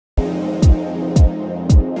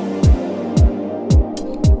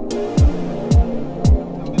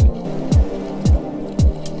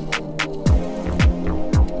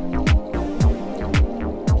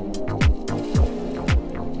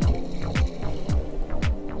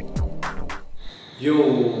Yo,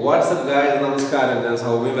 what's up guys? Namaskaram. I am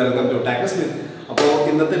Saumi. Welcome to Kayak Smith. അപ്പോൾ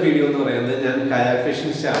ഇന്നത്തെ video എന്ന് പറയുന്നത് ഞാൻ കയാക്ക്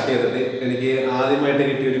ഫിഷിംഗ് സ്റ്റാർട്ട് ചെയ്തിട്ട് എനിക്ക് ആദ്യമായിട്ട്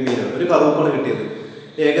കിട്ടിയ ഒരു മീനാണ്, ഒരു കറുപ്പാണ് കിട്ടിയത്.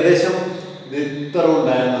 ഏകദേശം ഇത്ര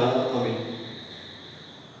ഉണ്ടായിരുന്ന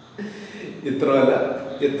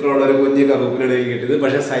ഇത്രയുള്ള ഒരു കുഞ്ഞ് കറുപ്പിനാണ് എനിക്ക് കിട്ടിയത്.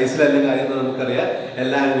 പക്ഷേ സൈസിലെല്ലാം കാര്യം നമുക്കറിയാം,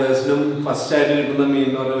 എല്ലാ ആംഗ്ലേഴ്സിനും ഫസ്റ്റ് ആയിട്ട് കിട്ടുന്ന മീൻ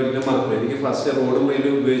എന്ന് പറഞ്ഞാൽ ഒരിക്കലും മറക്കില്ല. എനിക്ക് ഫസ്റ്റ് റോഡും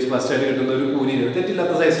മീനും ഉപയോഗിച്ച് ഫസ്റ്റ് ആയിട്ട് കിട്ടുന്ന ഒരു കൂലിയാണ്,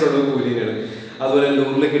 തെറ്റില്ലാത്ത സൈസിലുള്ള ഒരു കൂലിയാണ്. അതുപോലെ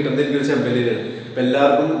ലൂറിൽ കിട്ടുന്നത് എനിക്കൊരു ചെമ്പല്ലിനാണ്. അപ്പം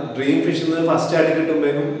എല്ലാവർക്കും ഡ്രീം ഫിഷ് നിന്ന് ഫസ്റ്റ് ആയിട്ട്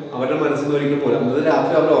കിട്ടുമ്പോഴേക്കും അവരുടെ മനസ്സിൽ നിന്ന് ഒരിക്കലും പോലും അന്നത്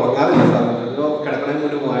രാത്രി അവർ ഉറങ്ങാറില്ല. സാധാരണ കിടക്കണേ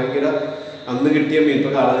മുന്നേ ഭയങ്കര അന്ന് കിട്ടിയ മീൻ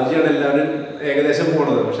ഇപ്പോൾ കളാഞ്ചിയാണ് എല്ലാവരും ഏകദേശം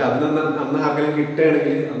പോണത്. പക്ഷെ അന്ന് ആർക്കെങ്കിലും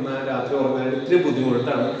കിട്ടുകയാണെങ്കിൽ അന്ന് രാത്രി ഉറങ്ങാനായിട്ട് ഇത്തിരി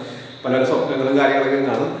ബുദ്ധിമുട്ടാണ്. പല സ്വപ്നങ്ങളും കാര്യങ്ങളൊക്കെ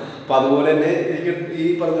കാണും. അപ്പോൾ അതുപോലെ തന്നെ എനിക്ക് ഈ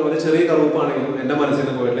പറഞ്ഞ പോലെ ചെറിയ കറുപ്പാണെങ്കിലും എൻ്റെ മനസ്സിൽ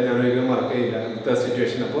നിന്ന് പോയിട്ടില്ല, ഞാൻ ഒരിക്കലും മറക്കുകയില്ല ഇന്നത്തെ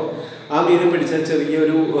സിറ്റുവേഷൻ. അപ്പോൾ ആ മീനെ പിടിച്ച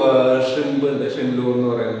ചെറിയൊരു ഷ്രിമ്പ് ഉണ്ട്, ഷ്രിംലൂർ എന്ന്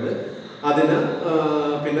പറയുന്നത്. അതിന്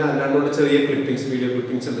പിന്നെ അല്ലാണ്ടുള്ള ചെറിയ വീഡിയോ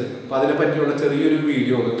ക്ലിപ്പിംഗ്സ് ഉണ്ട്. അപ്പോൾ അതിനെ പറ്റിയുള്ള ചെറിയൊരു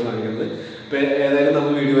വീഡിയോ ആണ് കാണിക്കുന്നത്. അപ്പോൾ ഏതായാലും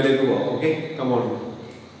നമ്മൾ വീഡിയോയിലേക്ക് പോകാം. Okay, come on.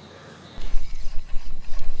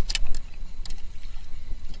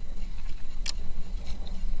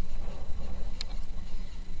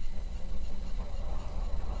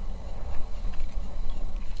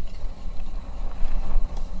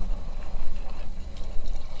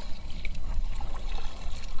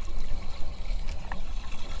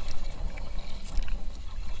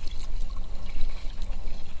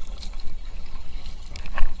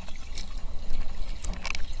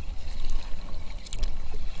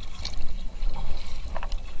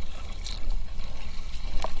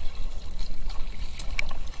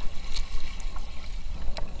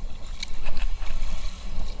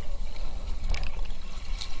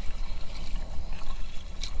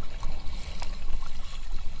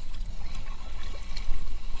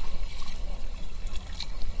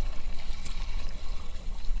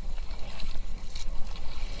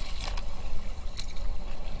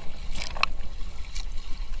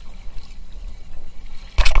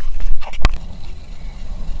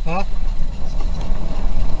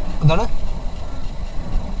 എന്താണ്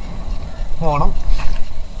പോണം?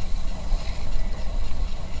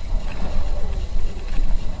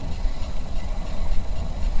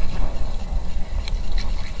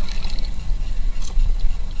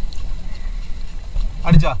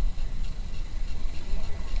 അടിച്ചാ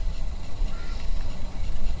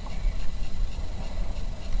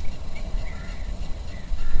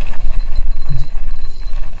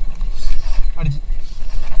അടിച്ച്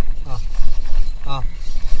ആ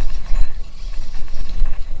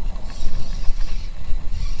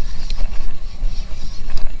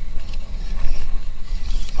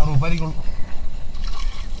അറുപരിക്കുള്ളൂ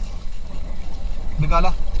എടുക്കാല.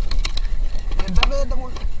 എന്താ എന്റെ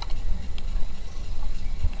മോൾ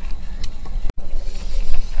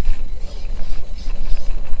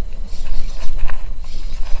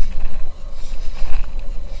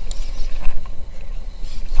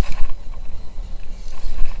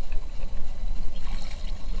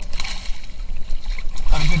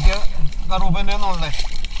കിട്ടിയ കറുപ്പൻ്റെ നോണ്ടേ.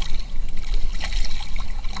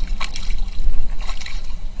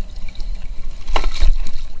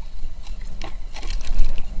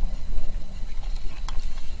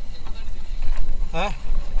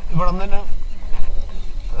 ഇവിടെ നിന്ന് തന്നെ,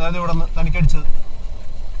 അതായത് ഇവിടെ നിന്ന് തനിക്കടിച്ചത്.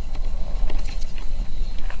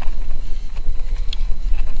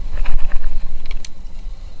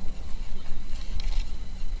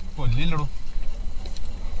 കൊല്ലില്ലടോ,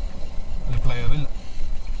 പ്ലെയർ ഇല്ല.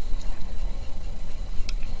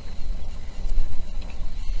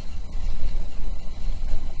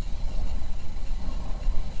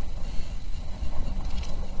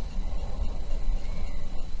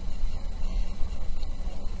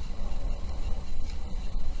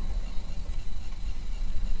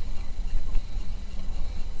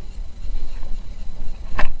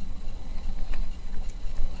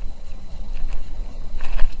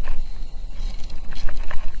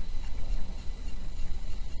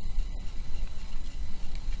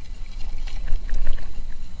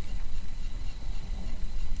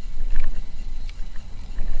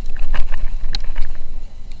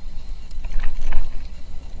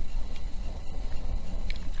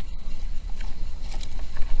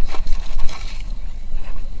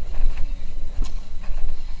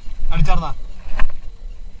 അടിച്ചാർന്നാ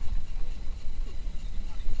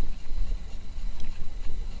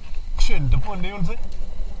എന്റെ പൊന്നെ യൂൺസ്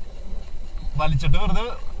വലിച്ചിട്ട് വെറുതെ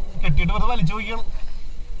കെട്ടിയിട്ട് വെറുതെ വലിച്ചു നോക്കിയാണ്.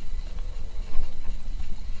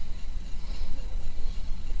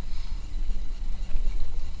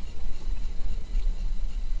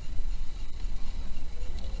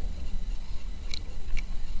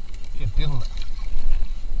 കെട്ടിയിട്ടുണ്ട്.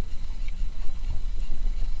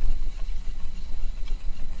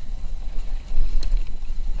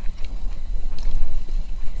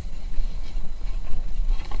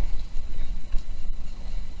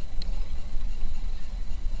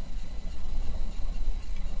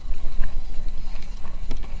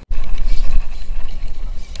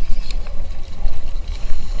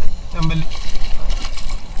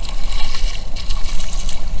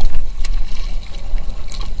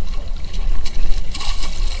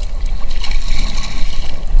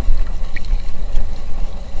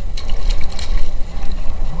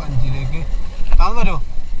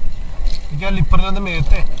 റോഡിനകത്ത്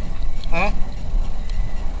മേത്തെ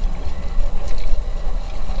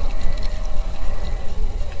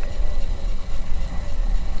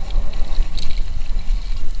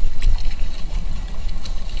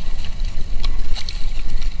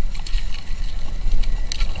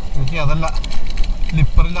എനിക്ക് അതല്ല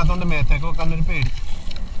ലിപ്പറില്ലാത്തതുകൊണ്ട് മേത്തേക്ക് വെക്കാനൊരു പേടി.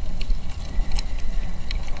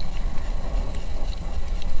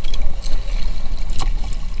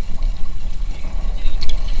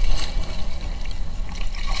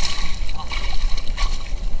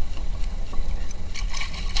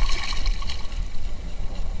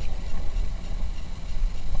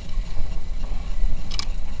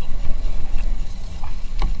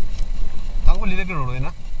 കൊല്ലിയിലേക്ക് ഇടുള്ളൂ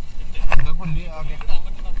ഇതിനാ കൊല്ലി ആകെ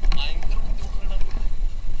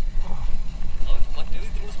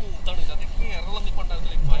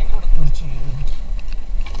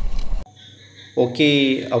ഓക്കെ.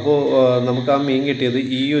 അപ്പോൾ നമുക്ക് ആ മീൻ കിട്ടിയത്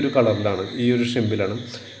ഈ ഒരു കളറിലാണ്, ഈ ഒരു ഷ്രിമ്പിലാണ്.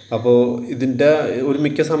 അപ്പോൾ ഇതിൻ്റെ ഒരു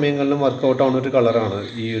മിക്ക സമയങ്ങളിലും വർക്കൗട്ട് ആവുന്ന ഒരു കളറാണ്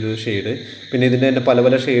ഈ ഒരു ഷെയ്ഡ്. പിന്നെ ഇതിൻ്റെ തന്നെ പല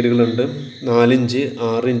പല ഷെയ്ഡുകളുണ്ട്. 4 ഇഞ്ച്,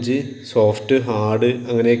 6 ഇഞ്ച്, സോഫ്റ്റ്, ഹാർഡ്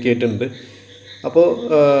അങ്ങനെയൊക്കെ ആയിട്ടുണ്ട്. അപ്പോൾ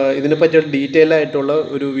ഇതിനെ പറ്റിയുള്ള ഡീറ്റെയിൽ ആയിട്ടുള്ള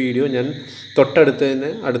ഒരു വീഡിയോ ഞാൻ തൊട്ടടുത്ത് തന്നെ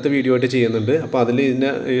അടുത്ത വീഡിയോ ആയിട്ട് ചെയ്യുന്നുണ്ട്. അപ്പോൾ അതിൽ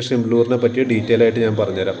ഇതിനെ ഈ ഷ്രിംപ്ലൂറിനെ പറ്റി ഡീറ്റെയിൽ ആയിട്ട് ഞാൻ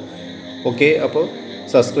പറഞ്ഞുതരാം. ഓക്കെ. അപ്പോൾ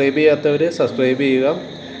സബ്സ്ക്രൈബ് ചെയ്യാത്തവർ സബ്സ്ക്രൈബ് ചെയ്യുക,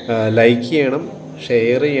 ലൈക്ക് ചെയ്യണം,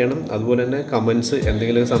 ഷെയർ ചെയ്യണം. അതുപോലെ തന്നെ കമൻറ്റ്സ്,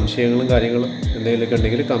 എന്തെങ്കിലും സംശയങ്ങളും കാര്യങ്ങളും എന്തെങ്കിലുമൊക്കെ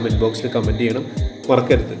ഉണ്ടെങ്കിൽ കമൻറ്റ് ബോക്സിൽ കമൻറ്റ് ചെയ്യണം,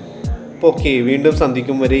 മറക്കരുത്. അപ്പോൾ ഓക്കെ, വീണ്ടും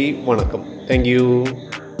സന്ധിക്കും വരെ വണക്കം. Thank you.